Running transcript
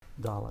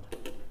Dalet.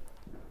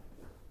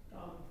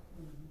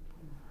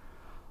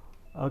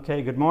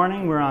 Okay, good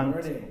morning. We're on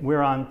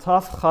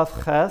Taf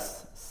Chav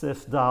Ches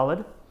Sif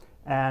Dalet,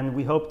 and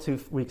we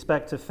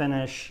expect to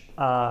finish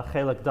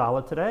Chelek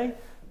Dalet today.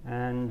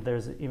 And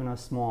there's even a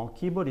small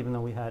kibbud, even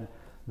though we had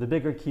the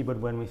bigger kibbud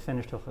when we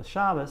finished Hilchos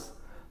Shabbos.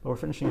 But we're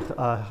finishing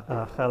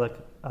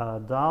Chelek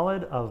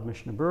Dalet of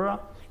Mishnah Berurah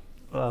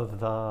of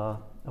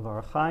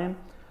Orach Chaim,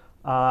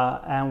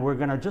 and we're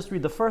going to just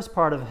read the first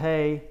part of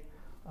Hay,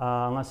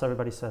 unless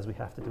everybody says we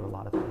have to do a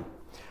lot of Hay.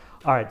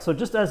 All right, so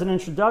just as an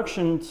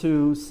introduction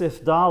to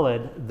Sif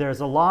Dalet,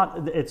 there's a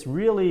lot. It's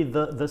really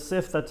the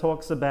Sif that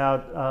talks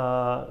about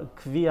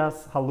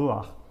Kvias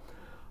Haluach.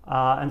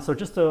 And so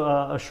just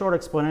a short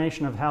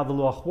explanation of how the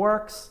Luach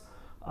works,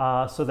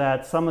 so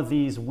that some of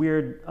these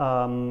weird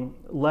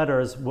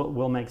letters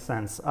will make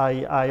sense.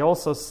 I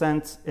also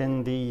sent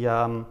in the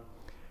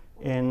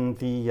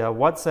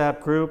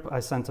WhatsApp group, I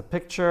sent a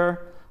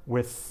picture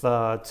with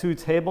two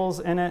tables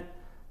in it.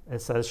 It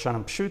says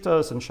Shanam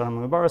Pshutos and Shanam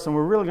Mubaros, and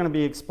we're really going to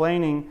be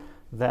explaining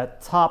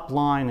that top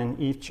line in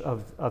each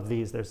of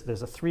these. There's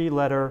a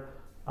 3-letter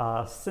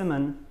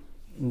siman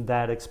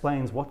that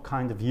explains what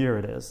kind of year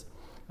it is.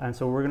 And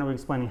so we're going to be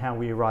explaining how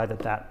we arrive at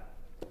that.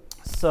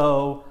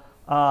 So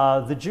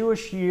the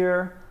Jewish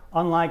year,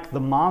 unlike the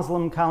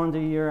Muslim calendar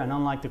year and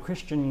unlike the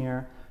Christian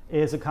year,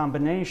 is a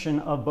combination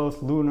of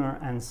both lunar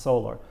and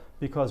solar,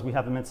 because we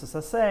have a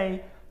mitzvah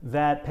say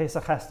that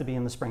Pesach has to be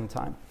in the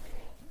springtime.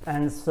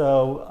 And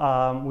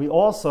so we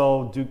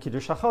also do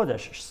Kiddush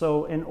HaChodesh.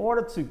 So in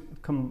order to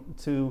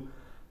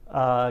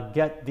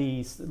get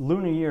the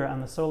lunar year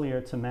and the solar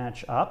year to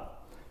match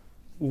up,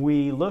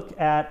 we look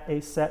at a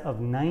set of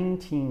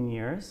 19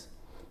 years.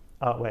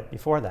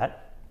 Before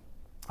that.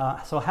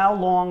 So how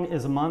long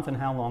is a month and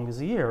how long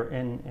is a year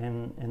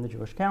in the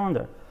Jewish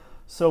calendar?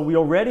 So we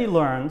already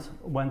learned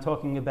when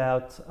talking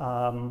about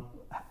the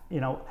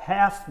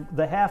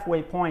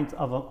halfway point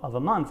of a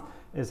month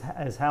is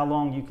how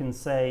long you can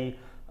say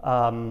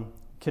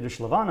Kiddush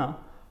Levana,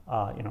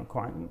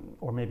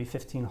 or maybe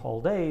 15 whole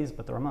days,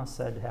 but the Ramah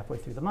said halfway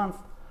through the month.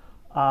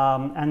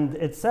 And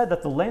it said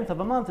that the length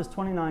of a month is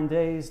 29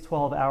 days,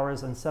 12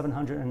 hours, and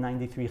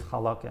 793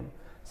 chalakim.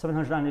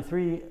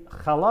 793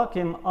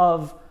 chalakim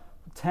of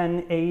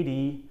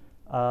 1080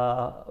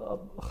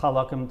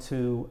 chalakim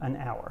to an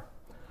hour.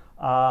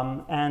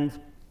 And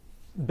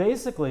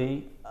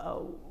basically,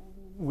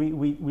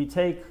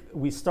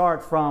 we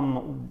start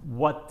from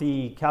what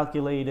the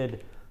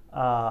calculated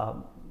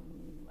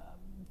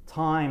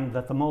time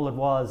that the molad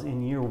was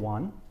in year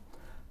 1,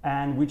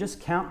 and we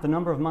just count the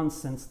number of months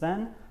since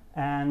then,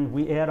 and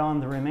we add on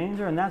the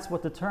remainder, and that's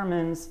what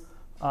determines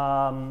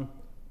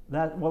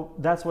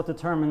that's what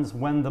determines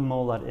when the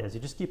molad is. You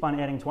just keep on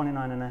adding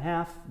 29 and a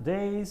half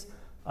days,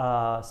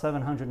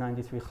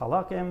 793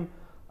 chalakim,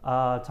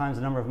 times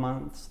the number of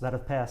months that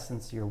have passed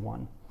since year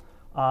 1.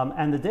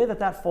 And the day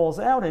that falls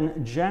out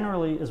in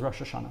generally is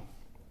Rosh Hashanah.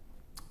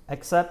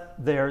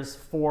 Except there's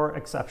 4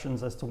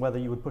 exceptions as to whether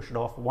you would push it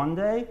off one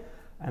day,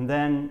 and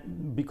then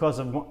because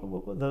of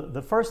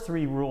the first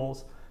 3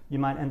 rules, you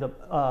might end up,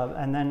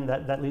 and then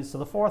that leads to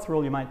the 4th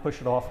rule, you might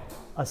push it off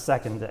a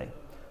second day.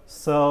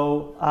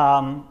 So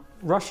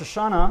Rosh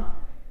Hashanah,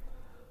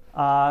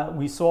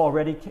 we saw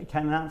already,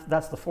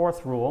 that's the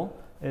 4th rule,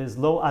 is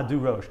lo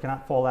adu rosh,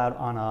 cannot fall out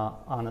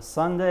on a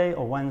Sunday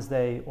or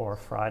Wednesday or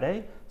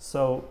Friday.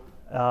 So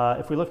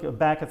if we look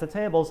back at the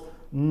tables,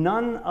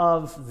 none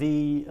of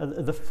the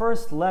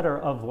first letter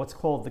of what's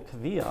called the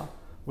kaviyah,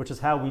 which is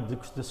how we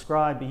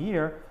describe a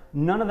year,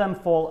 none of them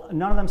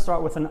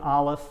start with an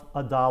aleph,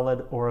 a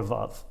daled, or a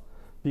vav,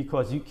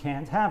 because you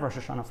can't have Rosh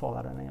Hashanah fall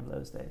out on any of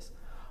those days.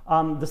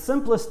 The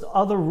simplest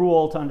other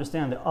rule to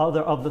understand, the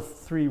other of the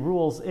 3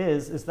 rules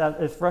is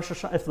that if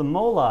the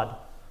molad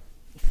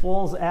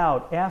falls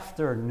out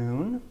after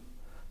noon,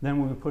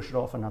 then we would push it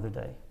off another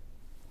day.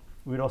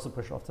 We would also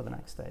push it off to the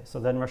next day. So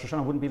then Rosh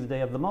Hashanah wouldn't be the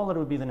day of the molad, it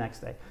would be the next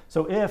day.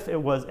 So if it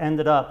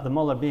ended up the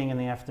molad being in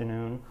the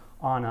afternoon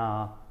on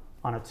a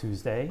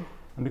Tuesday,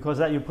 and because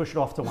of that you push it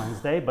off to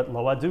Wednesday, but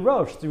lo adu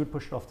rosh, you would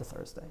push it off to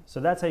Thursday. So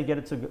that's how you get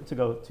it to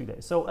go 2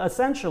 days. So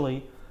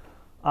essentially,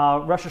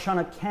 Rosh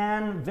Hashanah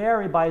can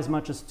vary by as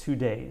much as 2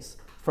 days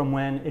from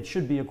when it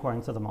should be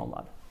according to the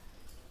molad.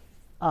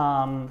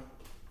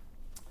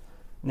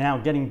 Now,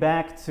 getting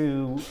back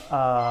to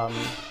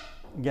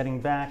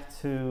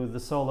the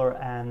solar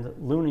and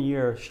lunar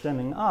year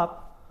stemming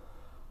up,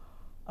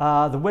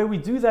 the way we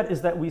do that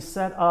is that we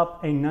set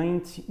up a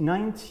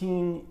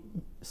 19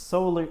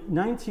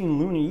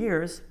 lunar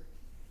years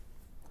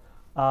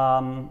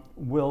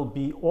will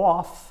be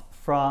off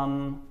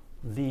from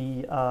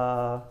the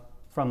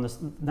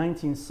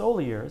 19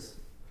 solar years.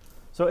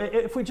 So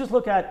if we just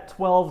look at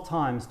 12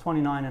 times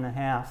 29 and a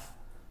half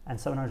and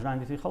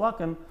 793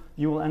 chalakim,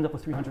 you will end up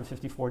with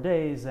 354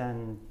 days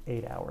and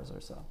 8 hours or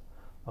so.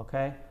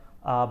 Okay?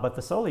 But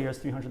the solar year is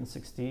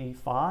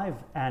 365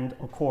 and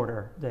a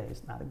quarter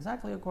days. Not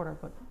exactly a quarter,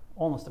 but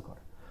almost a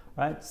quarter.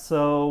 Right?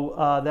 So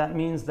that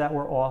means that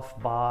we're off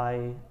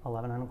by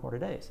 11 and a quarter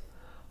days.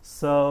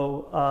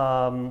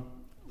 So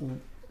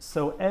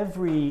So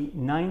every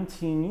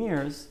 19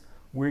 years,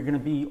 we're going to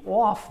be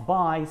off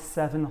by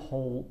 7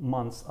 whole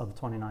months of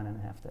 29 and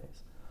a half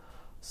days.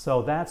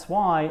 So that's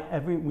why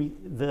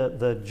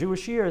the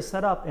Jewish year is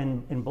set up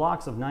in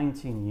blocks of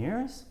 19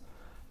 years,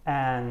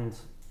 and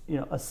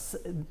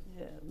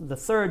the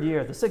third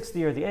year, the sixth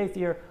year, the eighth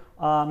year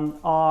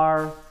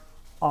are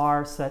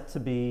set to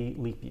be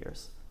leap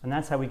years. And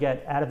that's how we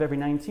get, out of every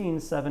 19,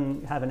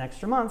 7 have an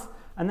extra month,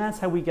 and that's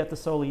how we get the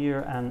solar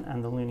year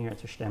and the lunar year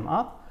to stem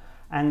up.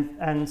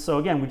 And so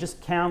again, we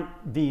just count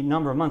the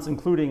number of months,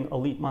 including a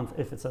leap month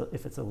if it's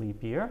a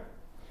leap year.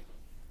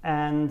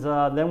 And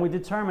then we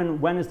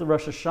determine when is the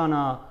Rosh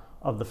Hashanah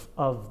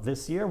of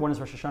this year, when is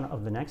Rosh Hashanah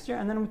of the next year,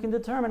 and then we can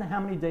determine how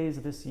many days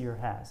this year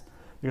has.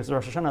 Because the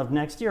Rosh Hashanah of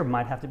next year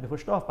might have to be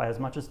pushed off by as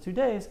much as 2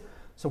 days.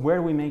 So where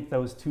do we make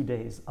those 2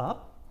 days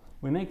up?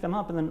 We make them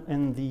up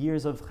in the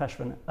years of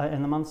Cheshvan,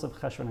 in the months of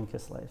Cheshvan and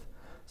Kislev.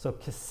 So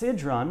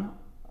Kisidron,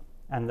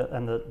 and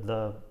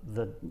the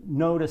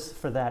notice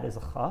for that is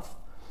a chaf,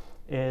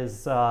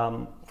 is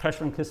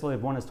Cheshvan and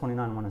Kislev, one is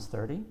 29, one is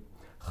 30.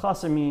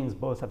 Chaser means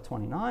both have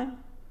 29,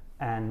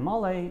 and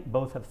Malay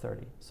both have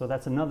 30. So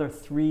that's another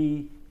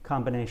 3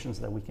 combinations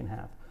that we can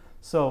have.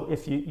 So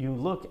if you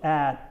look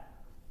at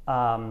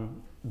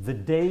the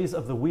days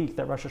of the week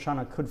that Rosh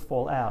Hashanah could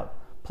fall out,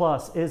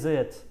 plus is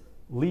it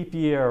leap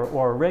year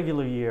or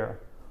regular year,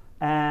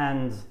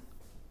 and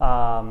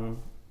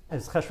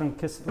as Cheshvan,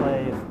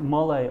 Kislev,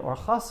 Malay, or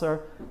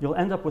Chaser, you'll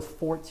end up with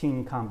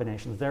 14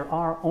 combinations. There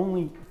are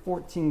only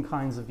 14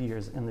 kinds of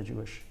years in the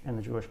Jewish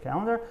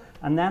calendar,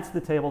 and that's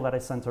the table that I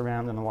sent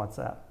around in the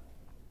WhatsApp.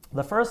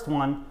 The first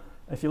one,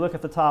 if you look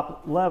at the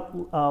top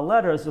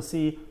letters, you'll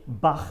see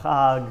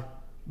Bachag,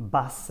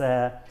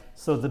 Baseh.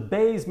 So the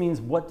Beis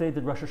means what day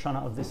did Rosh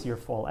Hashanah of this year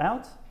fall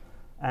out,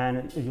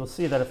 and you'll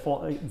see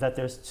that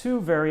there's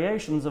 2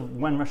 variations of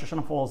when Rosh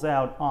Hashanah falls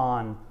out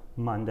on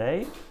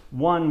Monday.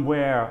 One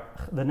where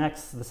the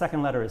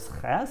second letter is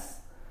Ches,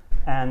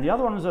 and the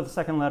other one where the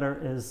second letter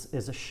is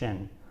a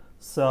Shin.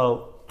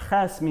 So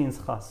Ches means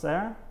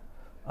Chaser,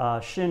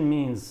 Shin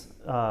means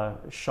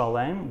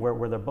Shalem,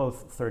 where they're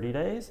both 30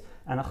 days,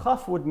 and a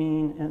Chaf would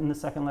mean, in the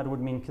second letter,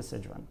 would mean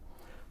Kisidron.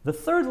 The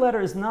third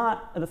letter is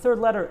not, the third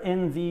letter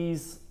in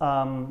these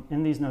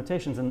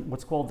notations, in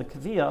what's called the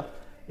Kaviyah,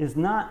 is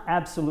not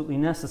absolutely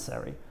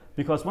necessary,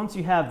 because once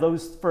you have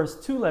those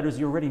first 2 letters,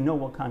 you already know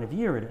what kind of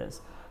year it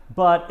is.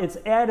 But it's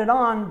added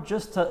on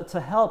just to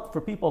help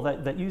for people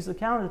that use the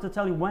calendar to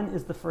tell you when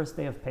is the first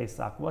day of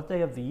Pesach, what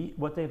day of the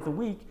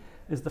week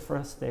is the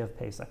first day of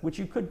Pesach, which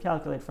you could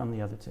calculate from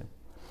the other 2.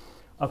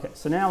 Okay,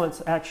 so now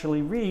let's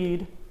actually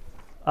read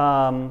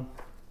what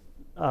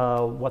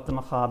the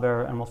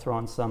Machaber, and we'll throw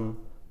on some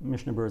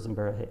Mishnah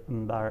Berurah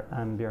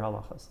and Bir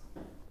Halachas.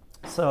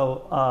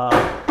 So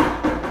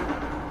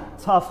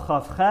Taf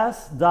Chav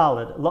Ches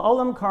Daled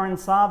La'olam Karin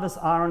Savas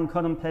Aaron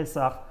Kodem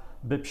Pesach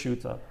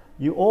Bipshuta.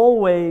 You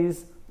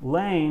always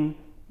lane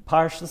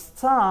Parshas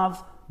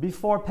Tzav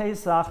before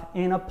Pesach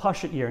in a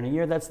Pashut year, in a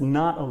year that's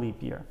not a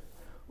leap year.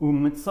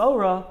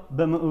 Mitzorah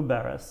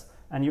b'Me'uberes.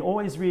 And you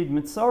always read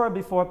Mitzorah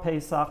before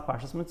Pesach,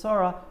 Parshas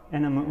Mitzorah,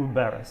 in a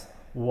Me'uberes.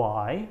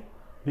 Why?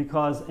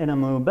 Because in a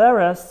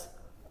Me'uberes,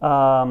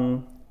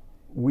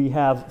 we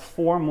have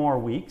 4 more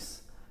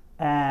weeks,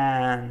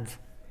 and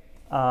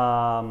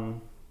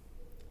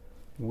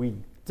we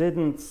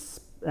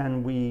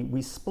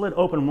split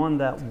open one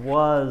that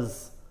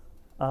was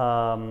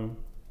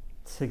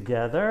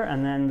together,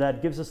 and then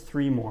that gives us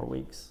 3 more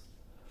weeks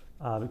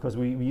because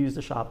we used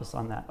the Shabbos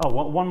on that. Oh,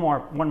 one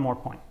more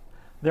point.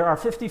 There are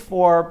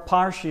 54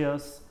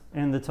 parshias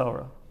in the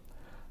Torah.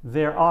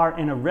 There are,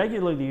 in a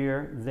regular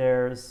year,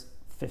 there's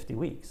 50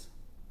 weeks.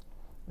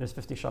 There's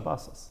 50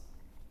 Shabbosos.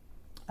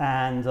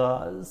 And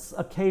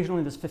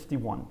occasionally there's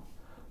 51.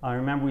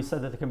 Remember we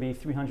said that there can be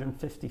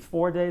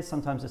 354 days,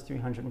 sometimes it's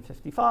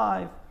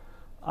 355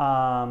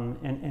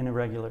 in a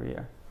regular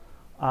year.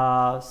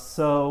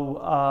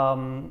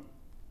 So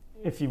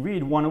if you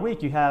read 1 a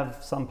week, you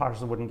have some parshas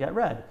that wouldn't get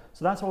read.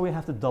 So that's why we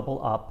have to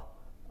double up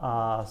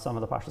some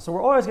of the parshas. So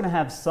we're always going to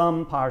have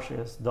some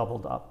parshas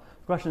doubled up.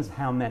 The question is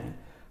how many.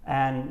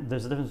 And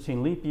there's a difference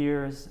between leap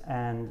years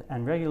and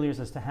regular years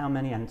as to how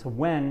many and to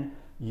when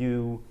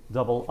you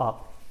double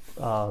up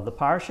the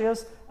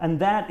parshas. And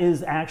that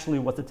is actually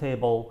what the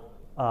table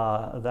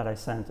that I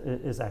sent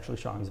is actually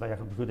showing. Is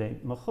Vayachal B'Hudei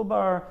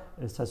Mechubar,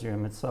 is Tazir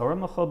Mitzorah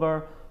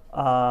Mechubar.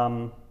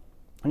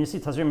 And you see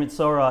Tazir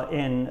Mitzorah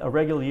in a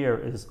regular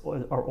year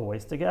are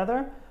always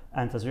together,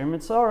 and Tazir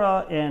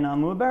Mitzorah in a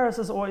Mu'beres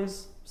is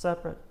always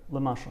separate.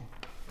 L'mashal.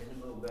 In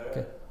the Mu'beres,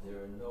 there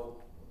are no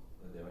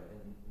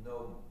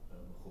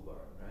Mechubar,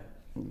 right?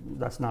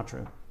 That's not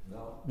true.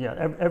 No.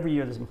 Yeah, every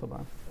year there's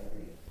Mechubar.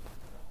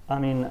 I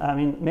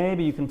mean,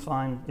 maybe you can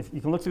find, if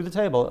you can look through the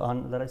table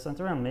that I sent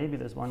around. Maybe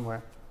there's one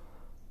where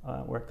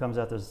it comes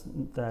out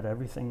that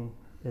everything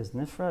is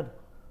nifrad.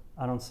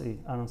 I don't see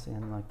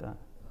anything like that.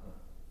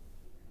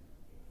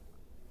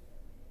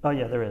 Oh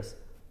yeah, there is.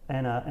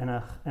 And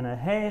a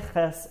Hey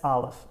Ches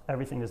Aleph,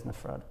 everything is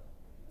nifrad.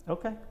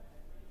 Okay.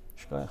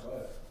 Shkoyach.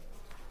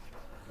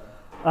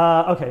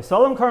 Okay, so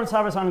Olam Karim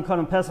Tzavras Anu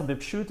Kodem Pesach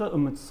B'Pshuta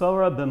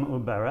U'Mitzora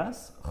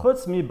B'Mu'uberes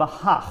Chutz Mi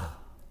Bahach,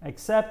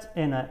 except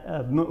in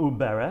a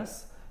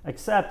Mu'uberes,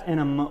 except in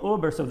a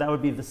Mu'uber, so that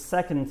would be the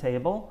second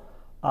table,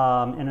 in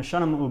a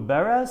Shana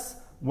Mu'uberes,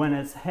 when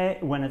it's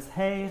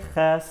Hey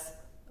Ches,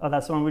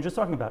 that's the one we were just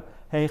talking about,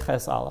 Hey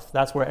Ches Aleph.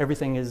 That's where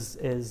everything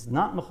is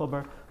not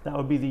Mechuber. That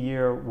would be the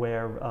year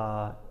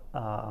where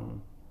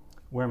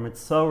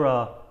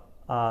Mitzora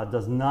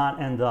does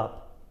not end up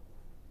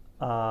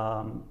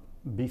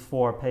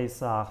before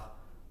Pesach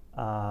in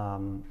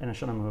a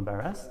Shana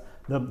Mu'uberes.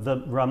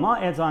 The Ramah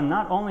adds on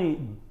not only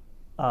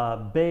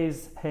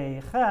Beis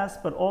Hey Ches,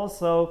 but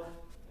also,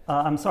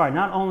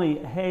 not only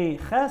Hey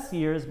Ches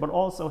years, but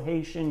also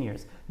Hey Shin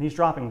years. And he's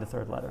dropping the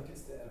third letter.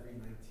 It's the every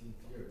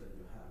 19th year that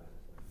you have it,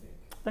 I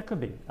think. That could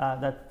be.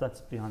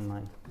 That's beyond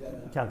my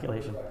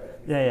calculation. Right.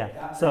 Yeah.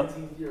 That So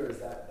 19th year is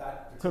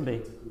that could be.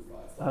 Kufa.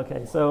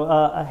 Okay, so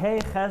a Hey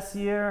Ches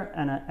year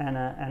and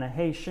a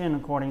Hey Shin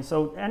according.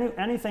 So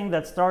anything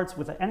that starts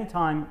with any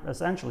time,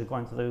 essentially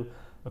according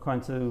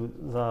to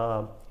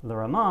the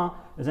Ramah,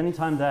 is any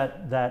time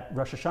that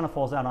Rosh Hashanah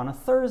falls out on a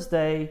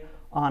Thursday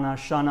on a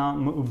Shana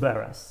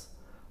Mu'uberes,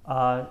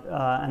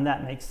 and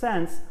that makes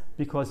sense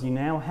because you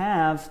now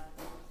have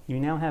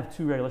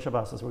two regular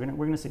Shabbos. We're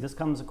gonna see this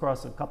comes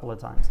across a couple of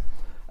times.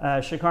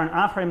 Shekaron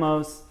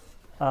Achremos,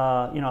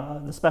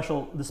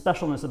 the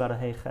specialness about a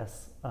Hey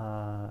Ches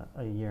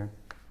a year.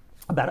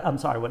 When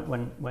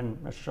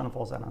Rosh Hashanah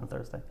falls out on a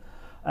Thursday.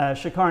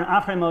 Shekaron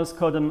Achremos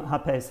Kodem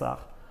HaPesach.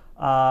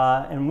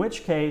 In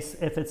which case,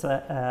 if it's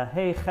a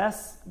Hey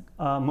Ches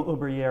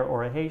Mu'uber year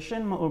or a Hey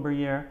Shin Mu'uber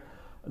year,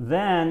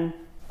 then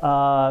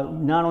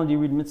not only do you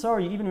read Mitzvah,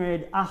 you even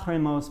read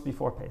Achremos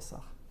before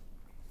Pesach.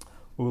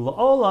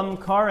 Ula'olam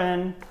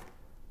Karen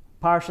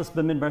Parshas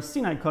B'Midbar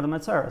Sinai Kodem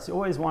Atzeres. You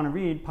always want to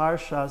read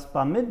Parshas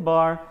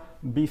B'Midbar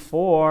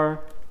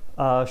before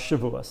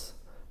Shavuos.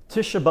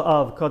 Tisha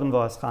B'Av Kodem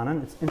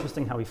V'Aschanan. It's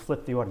interesting how he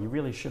flipped the order. You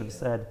really should have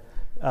said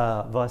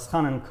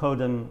V'Aschanan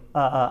Kodem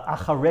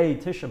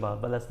Acharei Tisha B'Av,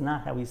 but that's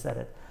not how he said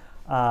it.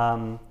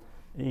 And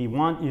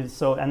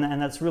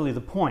that's really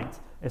the point.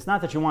 It's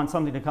not that you want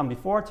something to come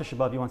before Tisha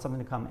B'Av, you want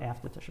something to come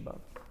after Tisha B'Av.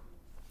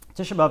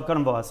 Tisha B'Av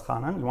Kodem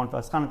V'Aschanan, you want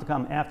V'Aschanan to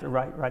come after,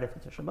 right after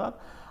Tisha B'Av.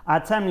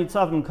 Atem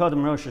Nitzavim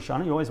Kodem Rosh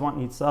Hashanah, you always want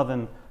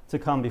Nitzavim to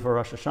come before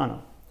Rosh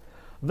Hashanah.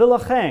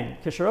 V'Lachein,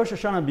 Kish Rosh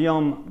Hashanah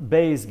B'Yom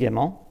Beis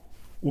Gimel,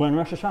 when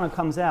Rosh Hashanah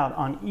comes out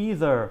on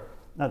either,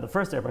 the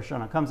first day of Rosh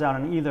Hashanah comes out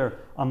on either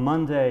a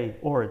Monday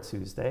or a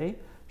Tuesday,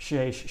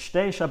 Sheish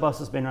Shtei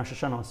Shabbos ben Rosh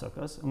Hashanah and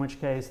Sukkos, in which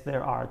case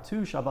there are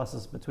two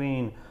Shabbos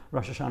between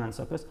Rosh Hashanah and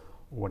Sukkos.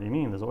 What do you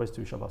mean? There's always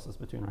two Shabbos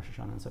between Rosh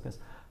Hashanah and Sukkot.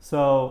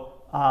 So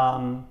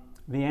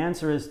the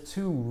answer is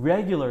two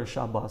regular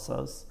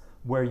Shabbos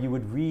where you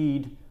would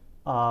read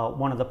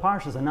one of the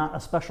parshas and not a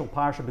special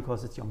parsha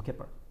because it's Yom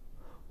Kippur,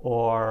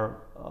 or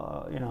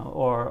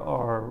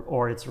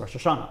it's Rosh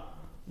Hashanah.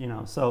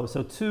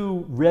 So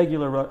two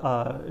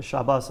regular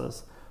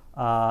Shabbos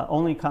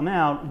only come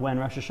out when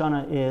Rosh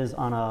Hashanah is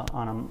on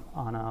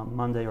a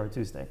Monday or a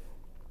Tuesday.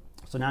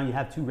 So now you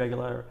have two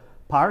regular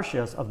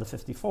parshas of the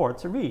 54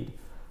 to read.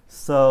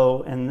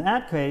 So in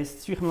that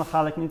case, you have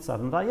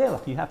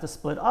to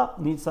split up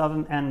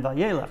Nitzavim and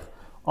Vayelech.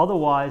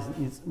 Otherwise,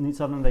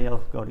 Nitzavim and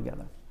Vayelech go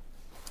together.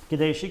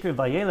 Kidei Shikri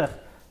Vayelech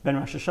ben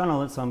Rosh Hashanah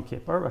Litzom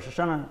Kippur. Rosh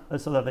Hashanah,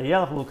 so that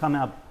Vayelech will come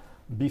out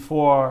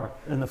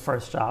in the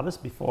first Shabbos,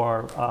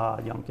 before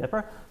Yom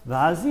Kippur.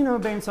 V'Hazinu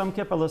ben Tzom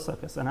Kippur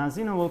L'Sukkos. And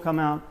Hazinu will come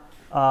out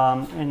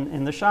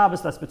in the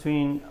Shabbos that's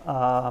between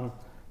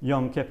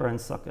Yom Kippur and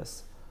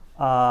Sukkos.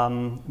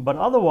 But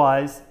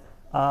otherwise,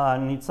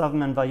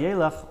 Nitzavim and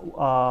Vayelech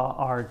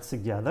are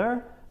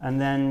together,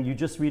 and then you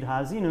just read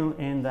Hazinu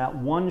in that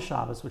one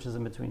Shabbos, which is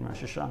in between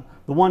Rosh Hashanah,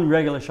 the one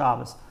regular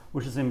Shabbos,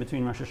 which is in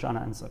between Rosh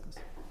Hashanah and Sukkot.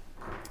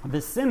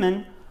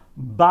 V'simin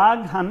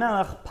Bag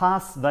Hamelech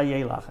Pas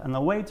Vayelech, and the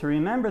way to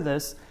remember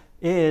this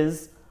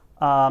is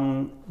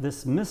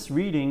this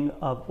misreading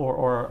of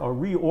or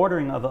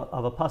reordering of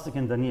a pasuk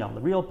in Daniel. The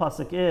real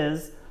pasuk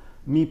is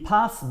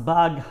Mipas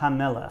Bag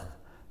Hamelech,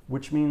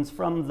 which means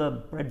from the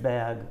bread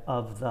bag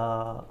of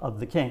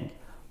the king.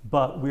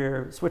 But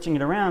we're switching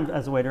it around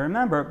as a way to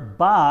remember.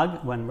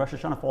 Bag, when Rosh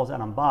Hashanah falls out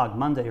on Bag,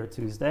 Monday or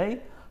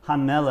Tuesday,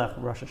 Hamelech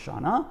Rosh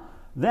Hashanah,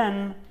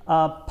 then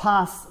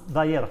Pas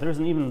Vayelech. There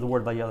isn't even the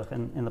word Vayelech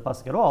in the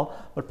pasuk at all,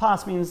 but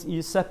Pas means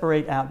you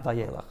separate out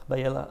Vayelech,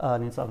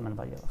 Nitzavim and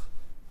Vayelech.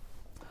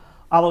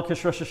 Aval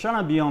Kish Rosh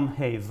Hashanah B'Yom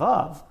Hei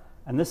Vav,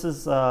 and this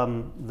is,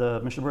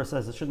 the Mishnah Berurah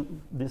says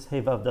this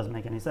Hei Vav doesn't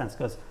make any sense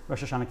because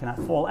Rosh Hashanah cannot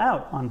fall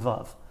out on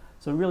Vav.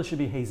 So it really should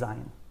be Hei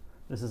Zayin.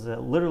 This is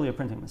literally a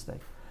printing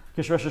mistake.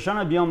 Kish Rosh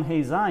Hashanah B'Yom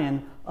Hei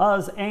Zayin,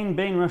 Az Ein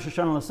Bein Rosh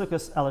Hashanah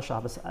L'Sukkos El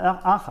Shabbos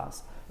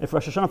Achas. If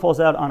Rosh Hashanah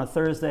falls out on a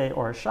Thursday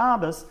or a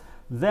Shabbos,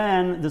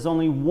 then there's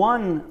only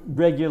one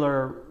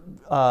regular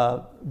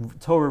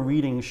Torah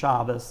reading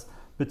Shabbos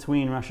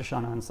between Rosh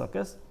Hashanah and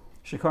Sukkot.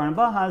 Shekaron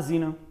Ba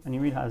Hazinu, and you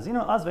read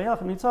Hazinu, Az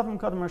Vayelech Nitzavim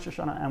Kodem Rosh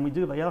Hashanah, and we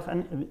do Vayelech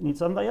and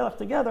Nitzavim Vayelech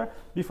together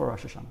before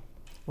Rosh Hashanah,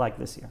 like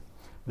this year.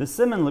 The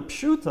Siman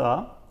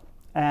L'Pshuta,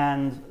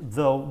 And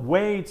the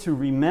way to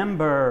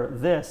remember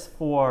this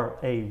for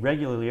a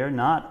regular year,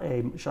 not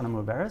a Shana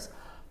Mubaris,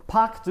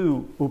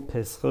 Paktu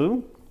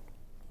upischu.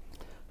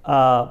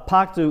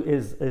 Paktu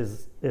is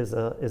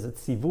a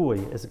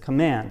tzivui, is a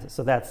command.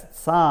 So that's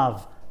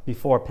tzav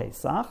before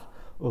Pesach.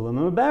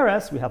 Ulamu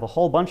Beres, we have a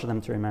whole bunch of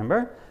them to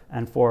remember.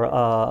 And for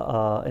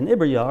an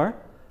Ibriyar,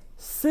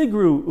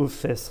 Sigru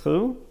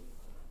ufischu,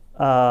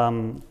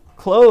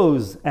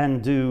 close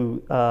and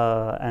do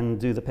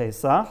the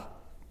Pesach.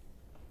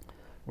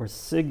 Where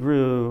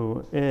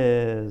Sigru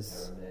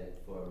is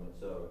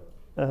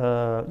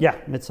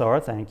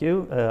Mitzvah, thank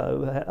you.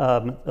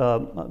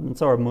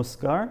 Mitzvah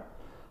Muskar.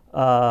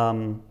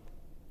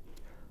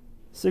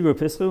 Sigru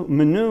Pischu.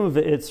 Menu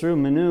ve'itzru.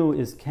 Menu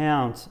is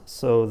count,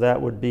 so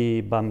that would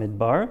be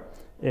Bamidbar,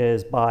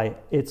 is by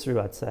Itzru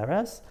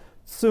Atzeres.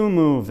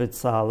 Tzumu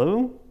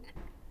v'tzalu.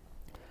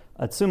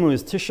 Tzumu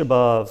is Tisha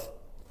B'Av,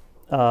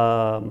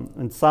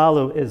 and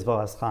Tzalu is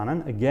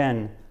Va'aschanan.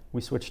 Again,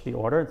 we switch the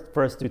order.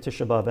 First do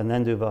Tisha B'Av and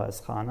then do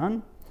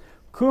Va'aschanan.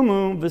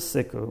 Kumu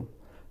v'siku.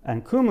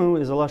 And Kumu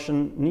is a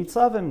Lashon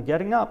Nitzavim,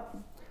 getting up.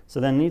 So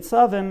then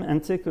Nitzavim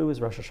and Tiku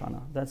is Rosh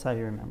Hashanah. That's how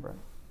you remember it.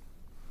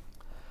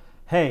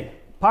 Hey,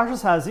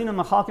 Parshas Hazinu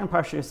Machalkin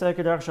Parsha Yosei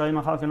Kederach Shai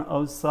Machalkin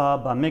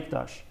Osa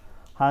B'Mikdash.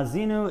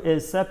 Hazinu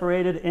is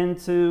separated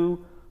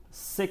into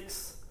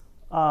six.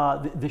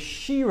 The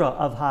Shira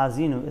of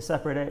Hazinu is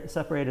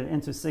separated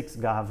into six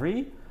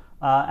Gavri.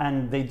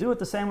 And they do it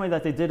the same way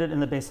that they did it in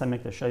the Beis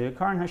HaMikdash.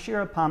 Shayukaran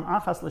Hashira Pam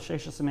Achas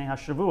L'Sheshes Yemei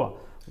HaShavua.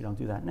 We don't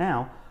do that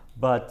now,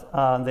 but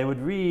they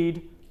would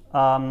read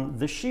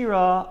the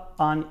Shira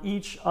on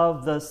each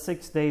of the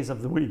 6 days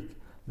of the week.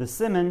 The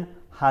Siman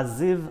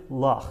Haziv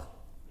Lach.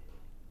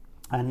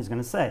 And he's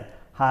going to say,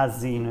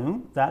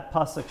 Hazinu, that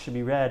pasuk should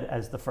be read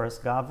as the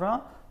first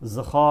Gavra.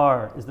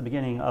 Zachar is the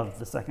beginning of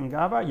the second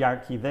Gavra.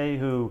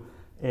 Yarkivehu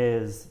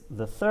is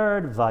the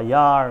third.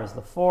 Vayar is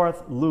the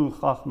fourth. Lu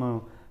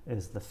Chachmu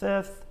is the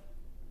fifth.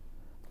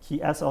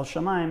 Ki Es El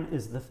Shemaim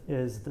is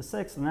the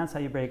sixth. And that's how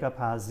you break up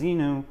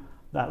Hazinu,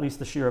 at least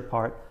the Shira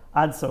part,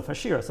 Ad Sof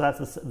HaShira. So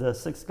that's the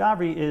sixth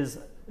Gavri is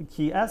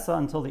Ki Esa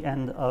until the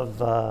end of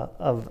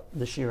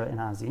the Shira in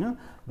Hazinu.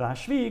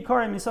 Vashvi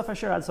Korei Misof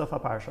HaShira Ad Sof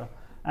HaParsha.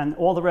 And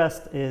all the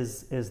rest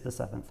is the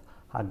seventh.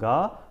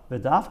 Haga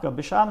v'dafka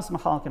b'Shabbos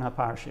machalkin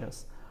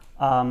haparshias.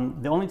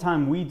 The only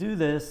time we do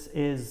this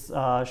is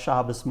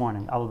Shabbos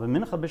morning. Al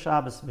b'mincha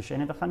b'Shabbos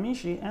v'sheni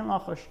v'chamishi en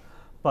lachash.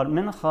 But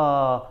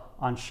mincha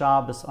on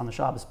Shabbos, on the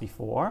Shabbos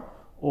before,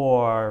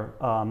 or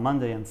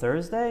Monday and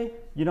Thursday,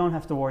 you don't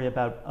have to worry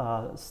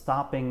about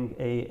stopping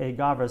a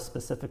gavra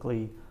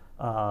specifically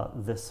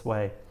this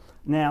way.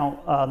 Now,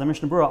 the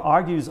Mishnah Berurah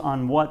argues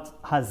on what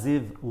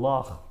Haziv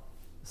Lach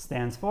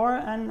stands for,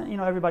 and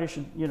everybody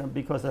should,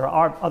 because there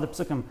are other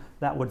psukim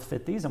that would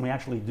fit these, and we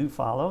actually do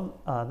follow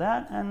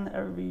that, and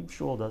every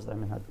shul does that.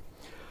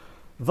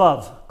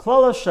 Vav,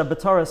 klolos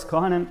shebetoras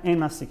kohanim ein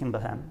masikin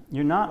behem.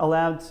 You're not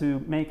allowed to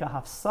make a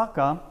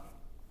hafsaka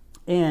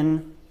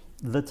in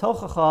the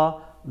tochacha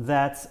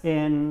that's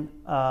in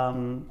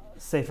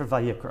Sefer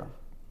Vayikra.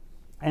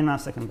 Ein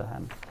masikin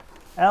behem.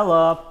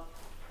 Ella.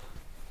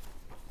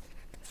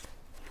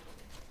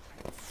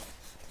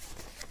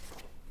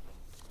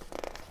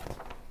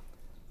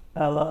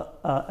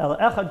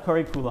 Echad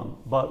kori kulam,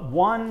 but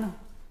one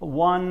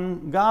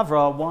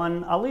gavra,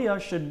 one aliyah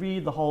should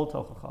read the whole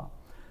tochacha.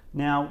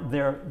 Now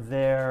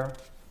they're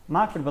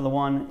makrid by the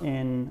one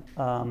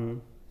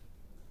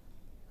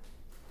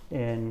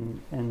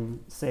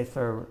in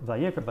Sefer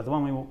Vayikra, but the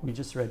one we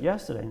just read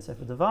yesterday in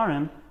Sefer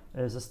Devarim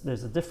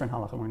there's a different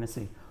halacha we're going to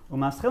see.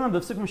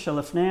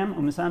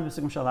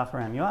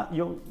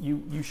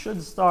 You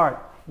should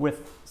start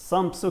with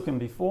some psukim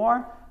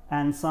before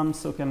and some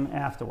psukim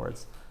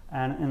afterwards.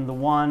 And in the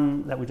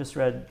one that we just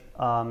read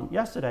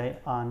yesterday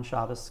on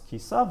Shabbos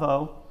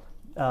Kisavo,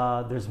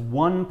 there's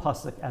one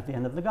pasuk at the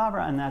end of the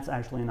Gavra, and that's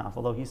actually enough.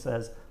 Although he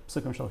says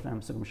psukim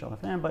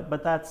shalafnem,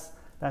 but that's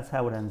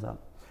how it ends up.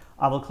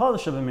 Avol kol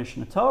sheba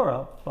Mishnah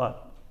Torah,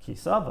 but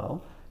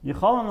Kisavo,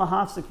 yicholim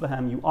lahafsik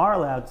behem. You are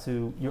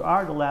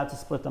allowed to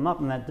split them up,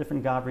 and that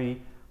different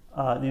Gavri,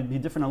 there'd be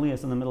different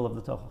aliyahs in the middle of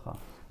the tochacha.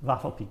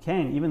 Vafal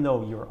pikein, even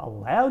though you're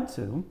allowed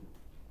to,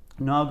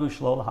 nagu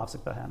shlo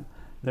lahafsik behem.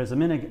 There's a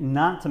minig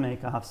not to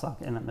make a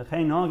hafsak in it.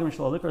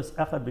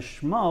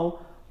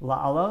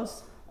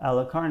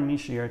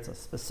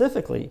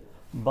 Specifically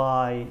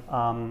by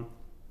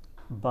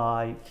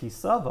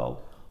Kisavo,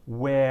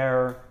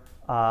 where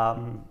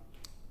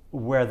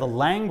the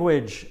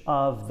language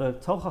of the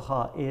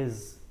tochacha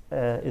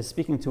is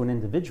speaking to an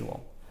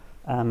individual.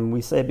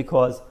 We say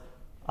because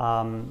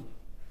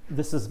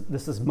this is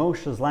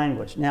Moshe's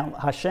language. Now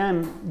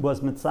Hashem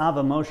was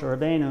mitzava Moshe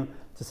Rabbeinu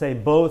to say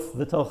both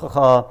the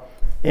tochacha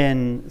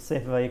in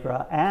Sefer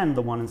Vayikra and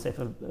the one in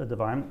Sefer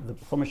Devarim. The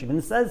Chumash even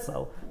says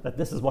so, that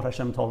this is what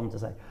Hashem told him to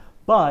say.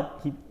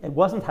 But it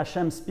wasn't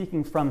Hashem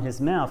speaking from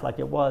his mouth like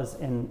it was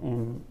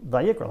in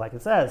Vayikra, like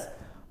it says,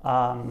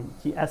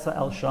 Ki Esa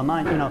El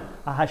Shamayim.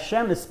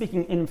 Hashem is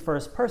speaking in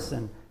first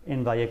person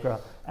in Vayikra,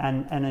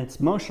 and it's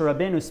Moshe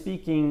Rabbeinu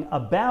speaking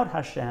about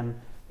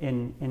Hashem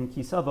in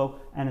Kisavo,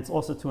 and it's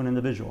also to an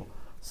individual.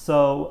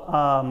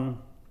 So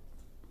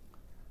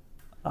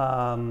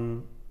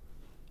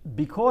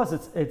because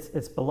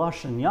it's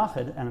Belash and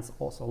Yachid, and it's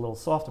also a little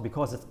softer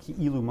because it's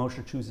Ki'ilu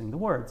Moshe choosing the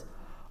words,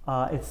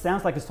 it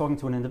sounds like it's talking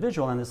to an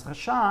individual, and there's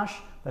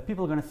Chashash that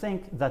people are going to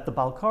think that the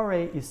Balkore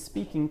is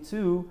speaking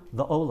to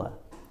the Ola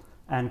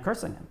and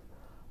cursing him.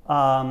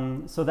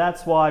 So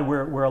that's why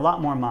we're a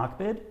lot more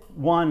makbid.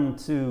 One,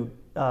 to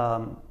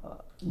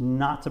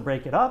not to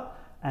break it up,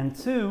 and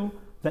two,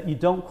 that you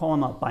don't call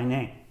him up by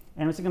name.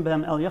 And we see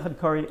them El Yachid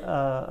Kari,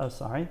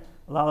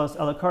 Lalos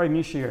El Kari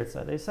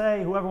Mishir. They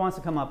say whoever wants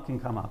to come up can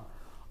come up.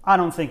 I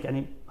don't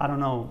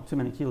know too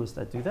many kilos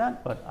that do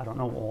that, but I don't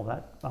know all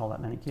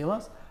that many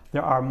kilos.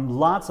 There are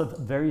lots of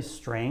very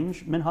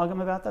strange minhagim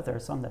about that. There are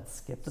some that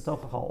skip the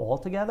tochacha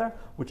altogether,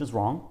 which is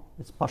wrong.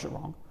 It's pashut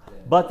wrong.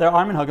 But there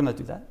are minhagim that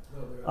do that.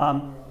 No, there are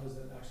others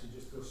that actually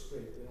just go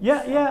straight.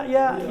 Yeah.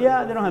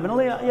 They don't have an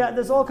aliyah. Yeah,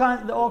 there's all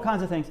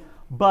kinds of things.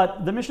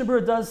 But the Mishnah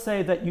Berurah does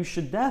say that you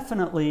should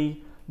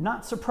definitely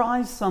not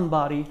surprise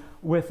somebody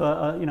with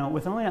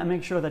with an aliyah and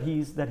make sure that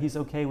he's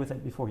okay with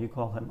it before you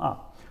call him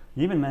up.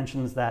 He even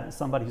mentions that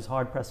somebody who's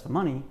hard pressed for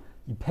money,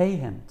 you pay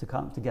him to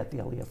come to get the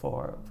aliyah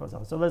for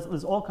Zav. So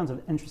there's all kinds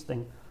of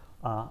interesting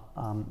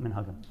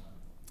minhagim.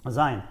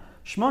 Zayin.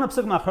 Shmona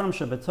psukim acharim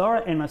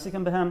shebetorah ein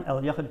mafsikim behem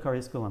el yachid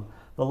karis kulam.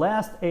 The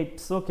last 8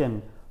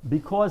 psukim,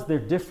 because they're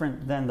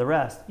different than the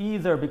rest,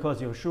 either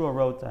because Yoshua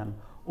wrote them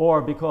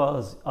or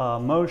because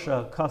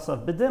Moshe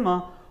kasav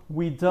bedima,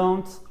 we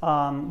don't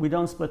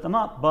split them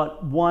up,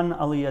 but one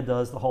aliyah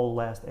does the whole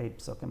last 8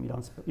 psukim.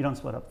 You don't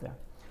split up there.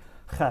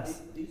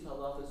 Ches. These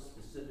halachas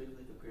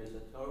specifically for Kriyas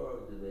HaTorah, or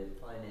do they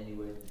apply in any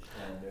way to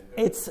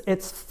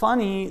It's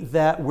funny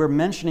that we're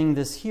mentioning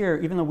this here,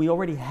 even though we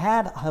already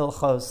had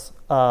halachos,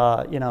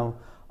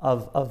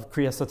 of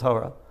Kriyas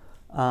HaTorah,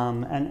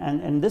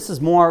 and this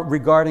is more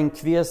regarding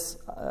Kviyas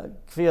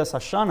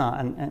Hashana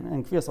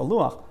and Kviyas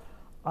Aluach.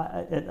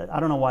 I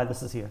don't know why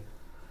this is here.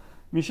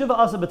 Mishiva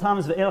asa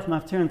b'tamas ve'elach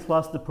maftirin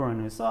tlas de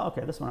puranusa.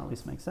 Okay, this one at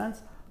least makes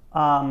sense.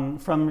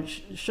 From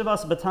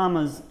Shivas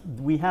Batamas,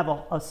 we have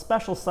a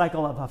special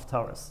cycle of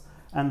haftaras,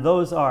 and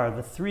those are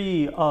the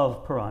 3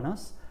 of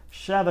Puranas,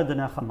 Sheva de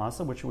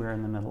Nechamasa, which we're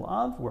in the middle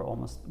of. We're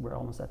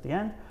almost at the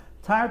end.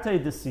 Tarte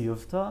de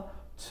Siyuvta,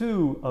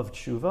 2 of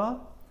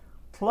Tshuva,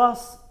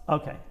 plus.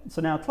 Okay,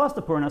 so now plus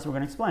the Puranas we're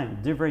going to explain.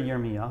 Divrei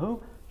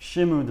Yirmiyahu,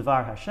 Shimu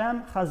Dvar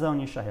Hashem,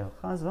 Chazon Yishayahu.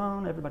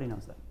 Chazon, everybody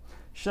knows that.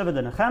 Sheva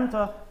de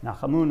Nechemta,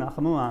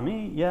 Nachamu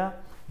Ami, yeah,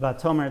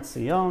 Vatomer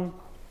Tzion.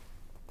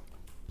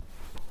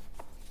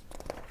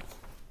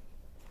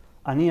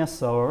 Ania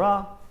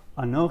Soora,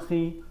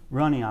 Anochi,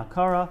 Rani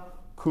Akara,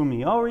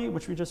 Kumiori,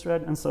 which we just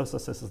read, and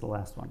Sosasis is the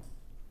last one.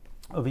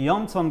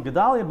 Oviyom Tom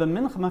Gedalia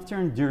b'mincha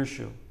maftirin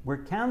dirshu.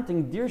 We're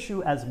counting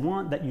dirshu as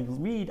one that you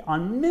read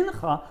on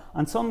mincha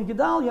on Tom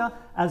Gedalia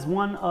as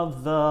one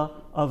of the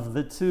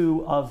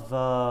 2 of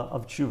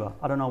tshuva.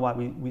 I don't know why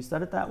we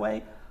said it that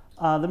way.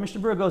 The Mishnah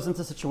Berurah goes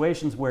into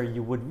situations where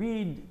you would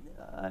read.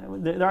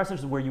 There are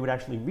situations where you would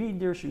actually read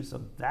dirshu,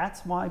 so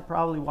that's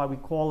probably why we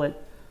call it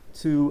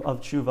 2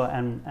 of tshuva,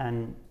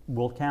 and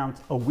we'll count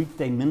a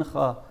weekday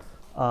mincha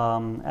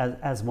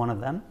as one of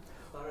them.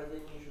 They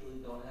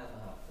usually don't have a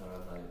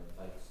haftarah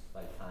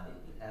by Tani.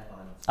 They have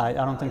on.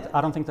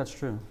 I don't think that's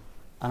true.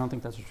 I don't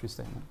think that's a true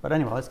statement. But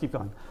anyway, let's keep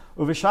going.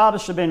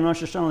 Uvishabbos shebein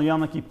Rosh Hashanah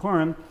Yom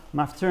Kippurim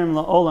maftirim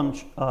la'olam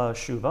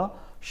shuva.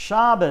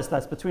 Shabbos,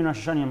 that's between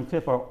Rosh Hashanah and Yom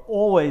Kippur,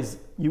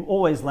 you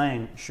always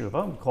lay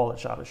shuva. We call it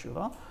Shabbos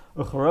shuva.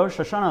 Rosh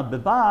Hashanah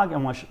bibag,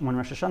 and when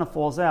Rosh Hashanah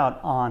falls out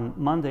on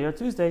Monday or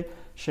Tuesday,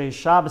 Shei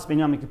Shabbos ben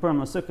Yom Kippurim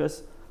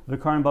l'sukkos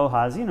v'karim bo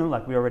ha'azinu,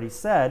 like we already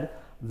said,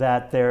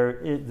 that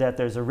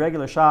there's a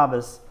regular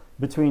Shabbos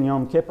between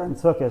Yom Kippur and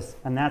Sukkos,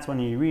 and that's when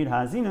you read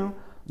ha'azinu.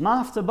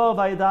 Mafta bo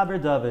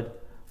vayidaber David.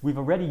 We've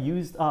already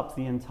used up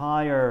the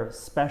entire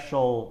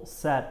special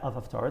set of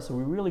haftarah, so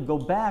we really go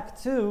back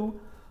to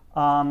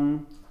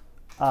reading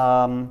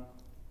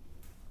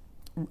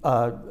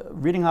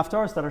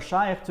haftarahs that are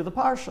shaykh to the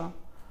parsha.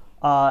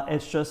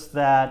 It's just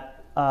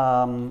that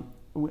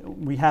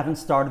we haven't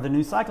started the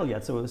new cycle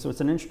yet, so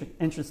it's an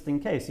interesting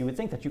case. You would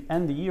think that you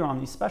end the year on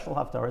these special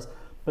haftarahs,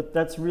 but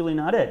that's really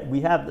not it.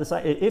 We have this.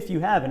 If you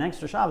have an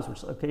extra Shabbos,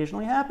 which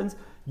occasionally happens,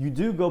 you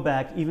do go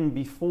back even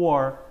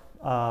before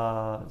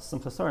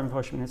Simchas Torah,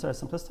 before Shemini Atzeret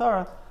Simchas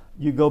Torah.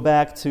 You go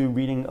back to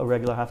reading a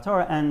regular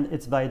haftarah, and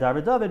it's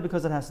Vayidar David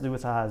because it has to do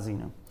with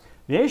Ha'azinu.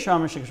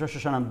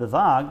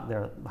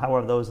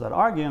 However, those that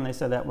argue, and they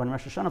say that when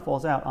Rosh Hashanah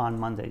falls out on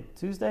Monday,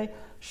 Tuesday,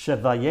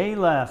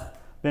 Shevayelech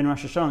ben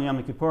Rosh Hashanah and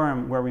Yom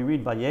Kippurim, where we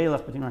read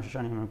Vayelech between Rosh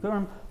Hashanah and Yom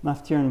Kippurim,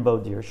 Maftirin bo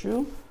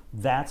Dirshu.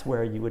 That's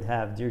where you would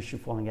have Dirshu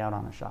falling out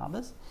on a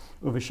Shabbos.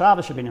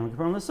 Uvishabbos sheben Yom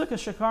Kippurim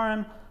l'Sukkos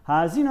shekarim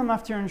Ha'azinu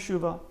Maftirin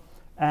Shuva.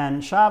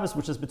 And Shabbos,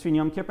 which is between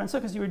Yom Kippur and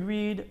Sukkot, you would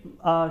read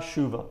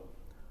Shuva,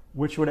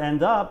 which would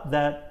end up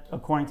that,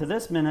 according to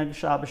this minhag,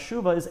 Shabbos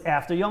Shuva is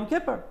after Yom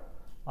Kippur.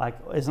 Like,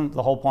 isn't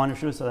the whole point of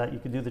Shuva so that you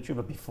could do the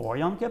Shuva before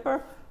Yom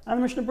Kippur? And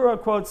the Mishnah Berurah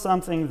quotes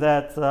something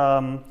that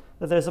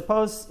that there's a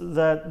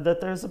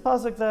there's a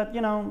pasuk that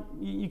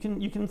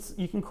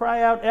you can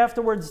cry out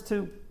afterwards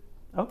to.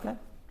 Okay.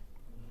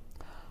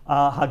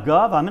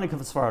 Hagav Aminikav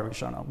Sfar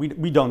Rishona.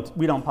 We don't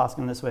pasuk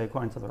in this way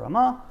according to the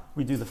Ramah.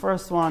 We do the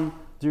first one.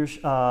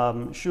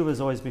 Shuva is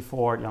always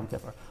before Yom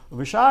Kippur.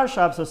 V'shar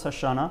Shabbos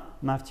Hashana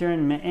Maftirin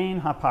Me'ein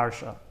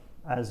HaParsha.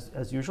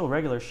 As usual,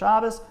 regular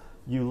Shabbos,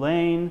 you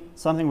lane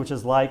something which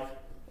is like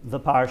the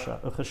Parsha.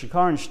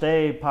 Uchashikarin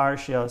Shtei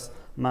Parshios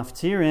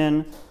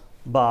Maftirin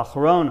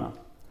Ba'achrona.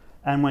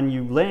 And when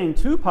you lane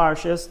two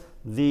Parshas,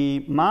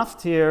 the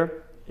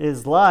Maftir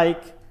is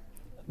like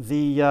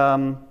the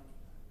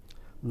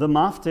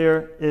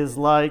Maftir is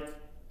like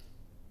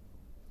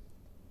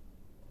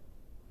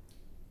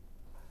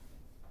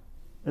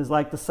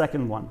the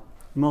second one.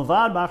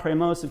 Milvad b'achrei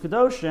mos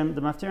u'kedoshim,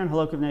 the maftir and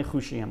halok v'nei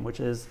chushiyim, which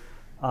is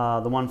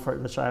the one for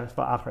the shayach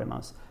for achrei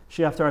mos.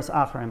 Sheaftaras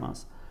achrei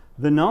mos.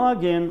 The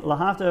noagin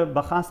lahafter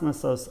b'chasna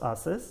sos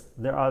asis.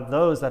 There are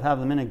those that have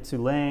the minig to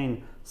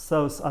lane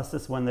sos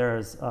asis when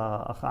there's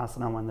a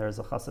chasna, when there's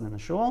a chasna in the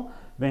shul.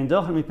 Ve'in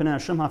dochen mipenei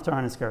shum haftar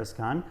haniskeres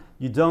kan.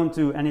 You don't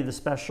do any of the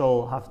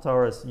special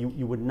haftaras.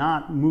 You would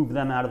not move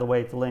them out of the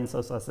way to lane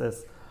sos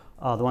asis,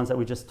 the ones that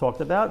we just talked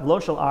about. Lo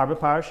shel arba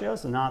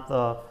parashios, and not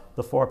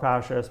the four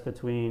parashas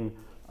between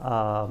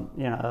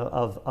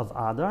of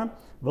Adar,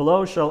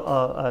 below shel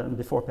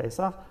before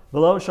Pesach,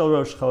 below shel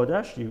Rosh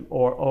Chodesh,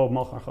 or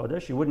Mochar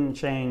Chodesh. You wouldn't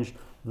change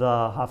the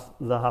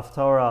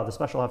haftorah, the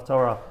special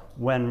haftorah,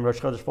 when Rosh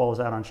Chodesh falls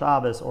out on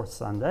Shabbos or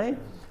Sunday,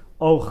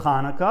 O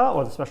Chanukah,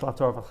 or the special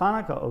haftorah for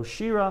Chanukah, O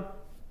Shira.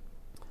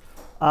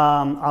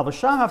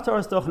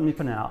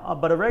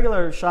 But a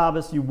regular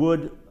Shabbos, you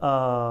would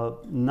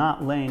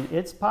not lane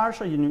its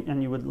parsha,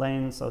 and you would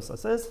lane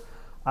Sosasis.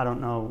 I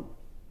don't know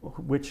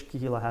which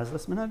kihila has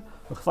this minhag.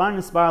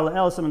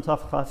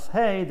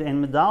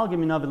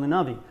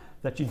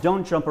 That you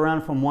don't jump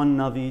around from one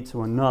navi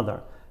to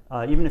another.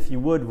 Even if you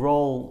would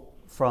roll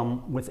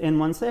from within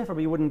one sefer, but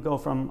you wouldn't go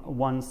from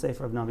one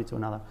sefer of navi to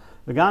another.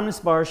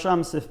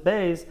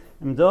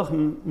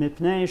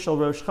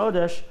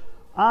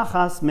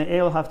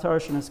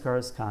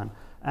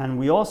 And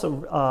we also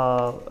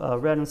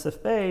read in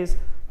Sif Beis,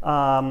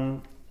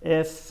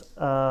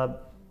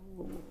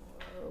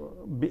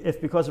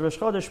 if because of Rosh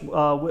Chodesh,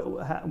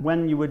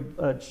 when you would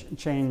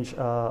change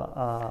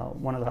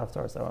one of the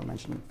haftarahs that were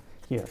mentioned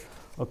here.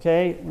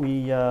 Okay,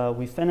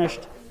 we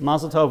finished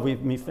Mazel Tov.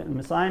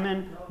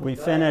 We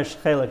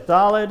finished Chelek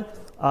Daled,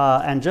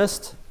 and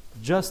just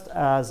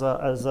as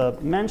a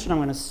mention, I'm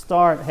going to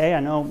start. Hey, I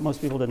know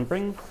most people didn't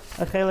bring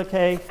a Chelek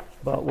Hey,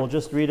 but we'll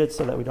just read it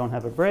so that we don't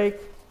have a break.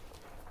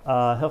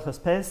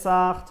 Hilchas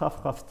Pesach,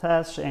 Taf Chaf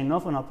Tes, She'ein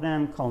Nofon Al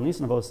Pneim, Kol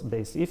Nisan Avos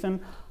Beis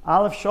Yifim.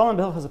 Aleph Sholem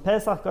B'Hilchas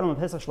Pesach, Godom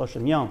Pesach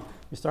Shloshim Yom.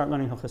 You start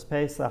learning Hilchas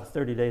Pesach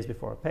 30 days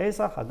before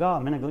Pesach.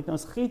 Hagah, Minhag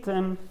Liknos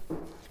Chitim.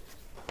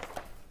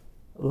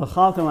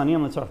 L'chaltem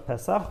Aniyam L'tzorch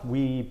Pesach.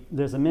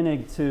 There's a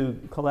minig to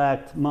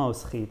collect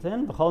mos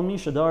chitin. B'chol mi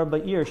shadar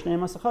ba'ir shnei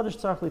mas chadosh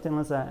tzarich litin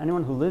lazeh.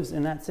 Anyone who lives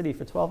in that city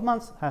for 12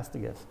 months has to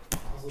give.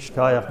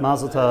 Shkayach,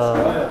 Mazel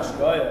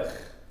Tov.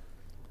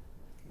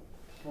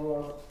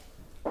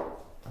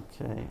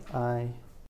 Okay,